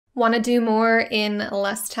Want to do more in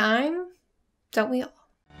less time? Don't we all?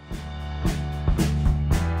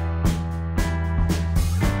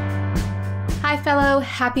 Hi, fellow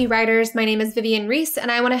happy writers. My name is Vivien Reis,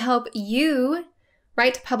 and I want to help you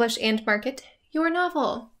write, publish, and market your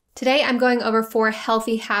novel. Today, I'm going over 4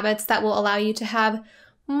 healthy habits that will allow you to have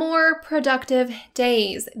more productive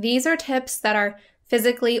days. These are tips that are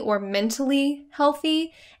physically or mentally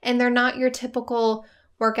healthy, and they're not your typical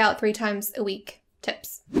workout 3 times a week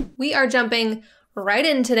tips. We are jumping right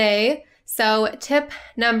in today. So tip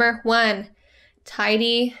number 1,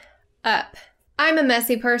 tidy up. I'm a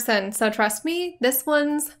messy person, so trust me, this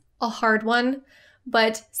one's a hard one.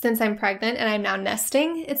 But since I'm pregnant and I'm now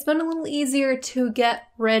nesting, it's been a little easier to get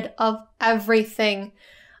rid of everything.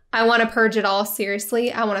 I want to purge it all,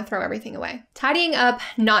 seriously. I want to throw everything away. Tidying up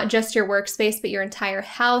not just your workspace, but your entire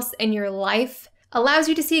house and your life allows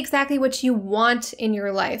you to see exactly what you want in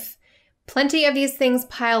your life. Plenty of these things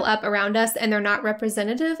pile up around us and they're not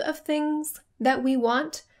representative of things that we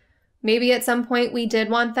want. Maybe at some point we did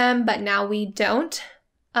want them, but now we don't.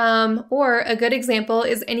 Or a good example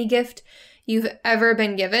is any gift you've ever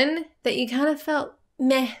been given that you kind of felt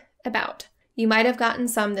meh about. You might have gotten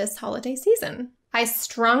some this holiday season. I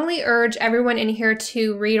strongly urge everyone in here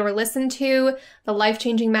to read or listen to The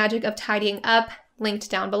Life-Changing Magic of Tidying Up, linked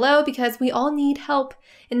down below, because we all need help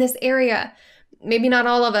in this area. Maybe not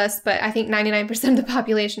all of us, but I think 99% of the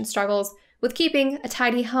population struggles with keeping a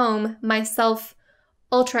tidy home, myself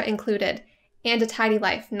ultra included, and a tidy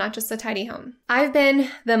life, not just a tidy home. I've been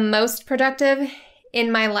the most productive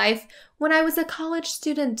in my life when I was a college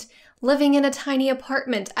student living in a tiny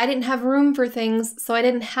apartment. I didn't have room for things, so I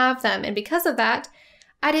didn't have them. And because of that,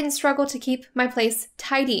 I didn't struggle to keep my place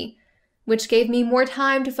tidy, which gave me more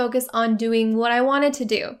time to focus on doing what I wanted to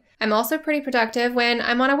do. I'm also pretty productive when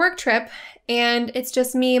I'm on a work trip and it's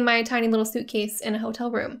just me and my tiny little suitcase in a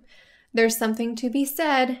hotel room. There's something to be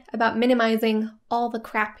said about minimizing all the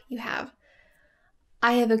crap you have.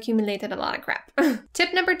 I have accumulated a lot of crap.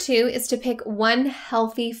 Tip number 2 is to pick one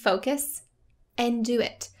healthy focus and do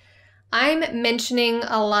it. I'm mentioning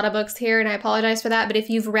a lot of books here and I apologize for that, but if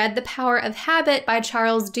you've read The Power of Habit by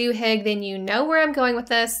Charles Duhigg, then you know where I'm going with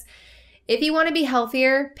this. If you want to be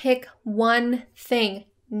healthier, pick one thing,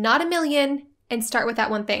 not a million, and start with that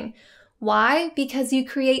one thing. Why? Because you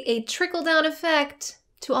create a trickle-down effect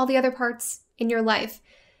to all the other parts in your life.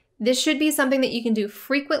 This should be something that you can do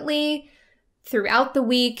frequently throughout the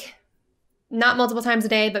week, not multiple times a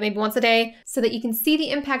day, but maybe once a day, so that you can see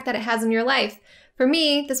the impact that it has in your life. For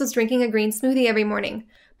me, this was drinking a green smoothie every morning.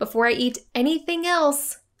 Before I eat anything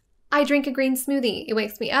else, I drink a green smoothie. It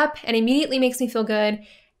wakes me up and immediately makes me feel good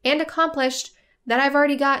and accomplished that I've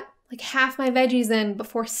already got like half my veggies in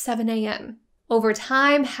before 7 a.m. Over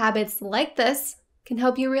time, habits like this can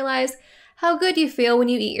help you realize how good you feel when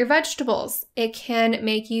you eat your vegetables. It can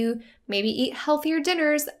make you maybe eat healthier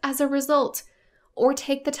dinners as a result, or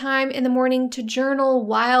take the time in the morning to journal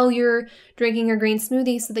while you're drinking your green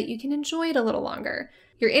smoothie so that you can enjoy it a little longer.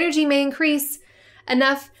 Your energy may increase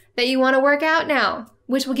enough that you want to work out now,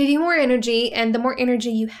 which will give you more energy, and the more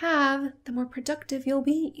energy you have, the more productive you'll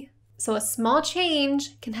be. So a small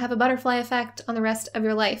change can have a butterfly effect on the rest of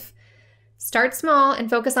your life. Start small and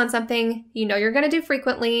focus on something you know you're going to do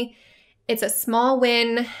frequently. It's a small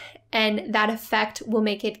win, and that effect will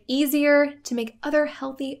make it easier to make other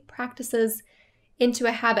healthy practices into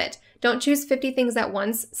a habit. Don't choose 50 things at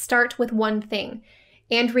once. Start with one thing.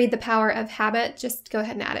 And read The Power of Habit. Just go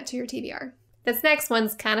ahead and add it to your TBR. This next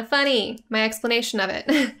one's kind of funny, my explanation of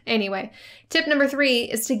it. Anyway, tip number 3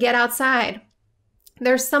 is to get outside.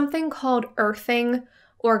 There's something called earthing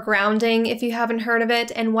or grounding, if you haven't heard of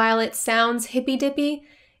it, and while it sounds hippy-dippy,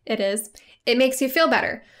 it is. It makes you feel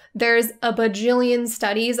better. There's a bajillion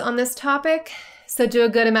studies on this topic, so do a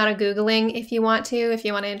good amount of Googling if you want to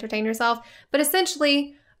entertain yourself. But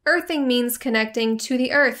essentially, earthing means connecting to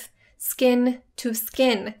the earth, skin to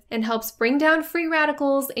skin, and helps bring down free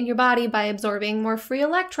radicals in your body by absorbing more free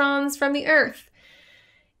electrons from the earth.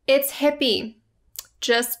 It's hippie.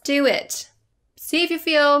 Just do it. See if you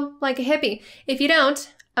feel like a hippie. If you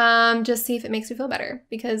don't, just see if it makes you feel better,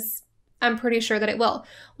 because I'm pretty sure that it will.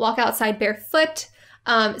 Walk outside barefoot,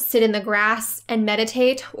 sit in the grass and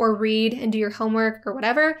meditate, or read and do your homework or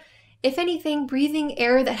whatever. If anything, breathing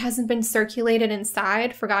air that hasn't been circulated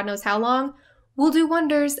inside for God knows how long will do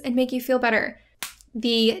wonders and make you feel better.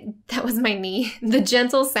 That was my knee. The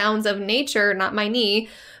gentle sounds of nature, not my knee,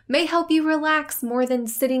 may help you relax more than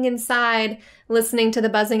sitting inside listening to the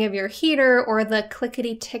buzzing of your heater or the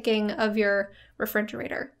clickety ticking of your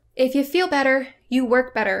refrigerator. If you feel better, you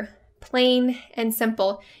work better. Plain and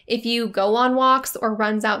simple. If you go on walks or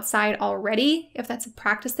runs outside already, if that's a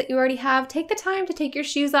practice that you already have, take the time to take your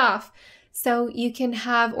shoes off so you can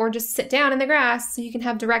have, or just sit down in the grass so you can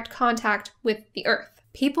have direct contact with the earth.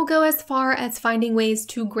 People go as far as finding ways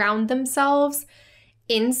to ground themselves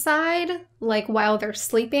inside, like while they're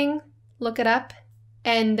sleeping, look it up,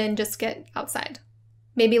 and then just get outside.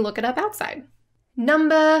 Maybe look it up outside.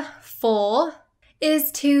 Number 4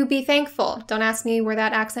 is to be thankful. Don't ask me where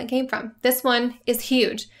that accent came from. This one is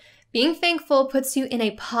huge. Being thankful puts you in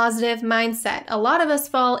a positive mindset. A lot of us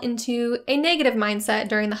fall into a negative mindset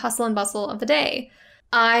during the hustle and bustle of the day.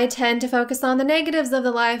 I tend to focus on the negatives of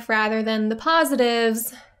the life rather than the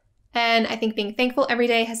positives. And I think being thankful every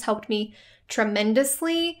day has helped me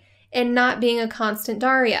tremendously in not being a constant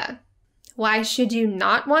Daria. Why should you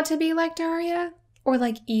not want to be like Daria or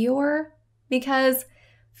like Eeyore? Because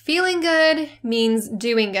feeling good means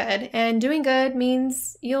doing good, and doing good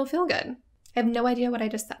means you'll feel good. I have no idea what I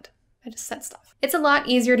just said. I just said stuff. It's a lot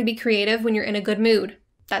easier to be creative when you're in a good mood.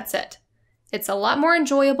 That's it. It's a lot more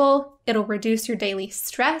enjoyable. It'll reduce your daily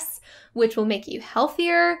stress, which will make you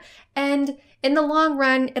healthier, and in the long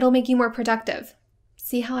run, it'll make you more productive.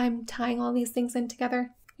 See how I'm tying all these things in together?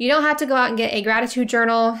 You don't have to go out and get a gratitude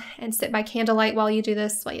journal and sit by candlelight while you do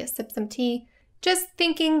this, while you sip some tea. Just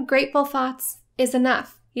thinking grateful thoughts is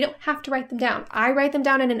enough. You don't have to write them down. I write them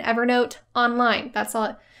down in an Evernote online. That's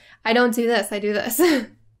all. I don't do this, I do this.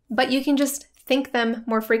 But you can just think them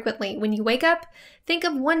more frequently. When you wake up, think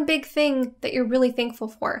of one big thing that you're really thankful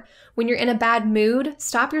for. When you're in a bad mood,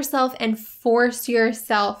 stop yourself and force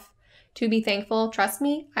yourself to be thankful. Trust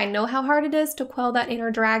me, I know how hard it is to quell that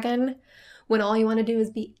inner dragon when all you want to do is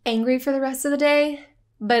be angry for the rest of the day,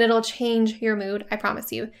 but it'll change your mood, I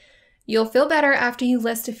promise you. You'll feel better after you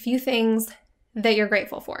list a few things that you're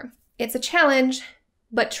grateful for. It's a challenge,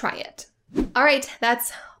 but try it. All right,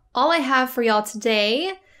 that's all I have for y'all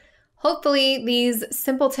today. Hopefully these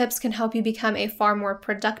simple tips can help you become a far more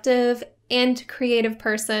productive and creative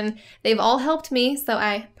person. They've all helped me, so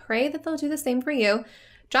I pray that they'll do the same for you.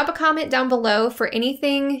 Drop a comment down below for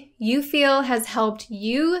anything you feel has helped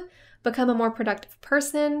you become a more productive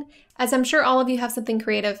person, as I'm sure all of you have something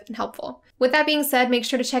creative and helpful. With that being said, make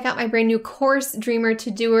sure to check out my brand new course, Dreamer to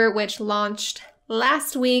Doer, which launched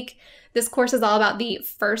last week. This course is all about the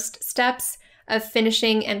first steps of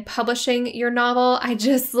finishing and publishing your novel. I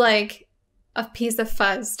just like a piece of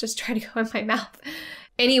fuzz just try to go in my mouth.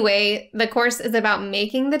 Anyway, the course is about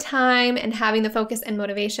making the time and having the focus and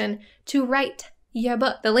motivation to write your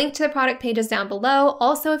book. The link to the product page is down below.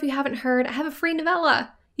 Also, if you haven't heard, I have a free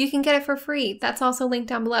novella. You can get it for free. That's also linked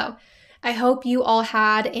down below. I hope you all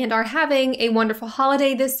had and are having a wonderful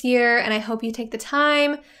holiday this year, and I hope you take the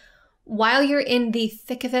time while you're in the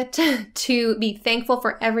thick of it to be thankful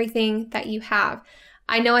for everything that you have.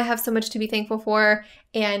 I know I have so much to be thankful for,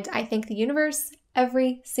 and I thank the universe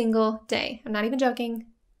every single day. I'm not even joking.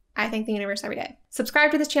 I thank the universe every day.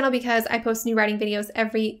 Subscribe to this channel because I post new writing videos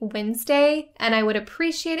every Wednesday, and I would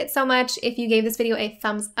appreciate it so much if you gave this video a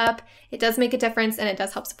thumbs up. It does make a difference, and it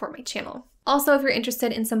does help support my channel. Also, if you're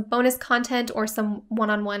interested in some bonus content or some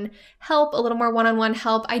one-on-one help, a little more one-on-one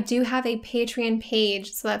help, I do have a Patreon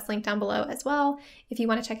page, so that's linked down below as well if you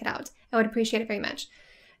want to check it out. I would appreciate it very much.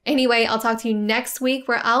 Anyway, I'll talk to you next week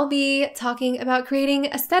where I'll be talking about creating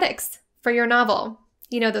aesthetics for your novel.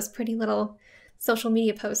 You know, those pretty little social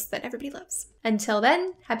media posts that everybody loves. Until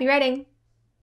then, happy writing!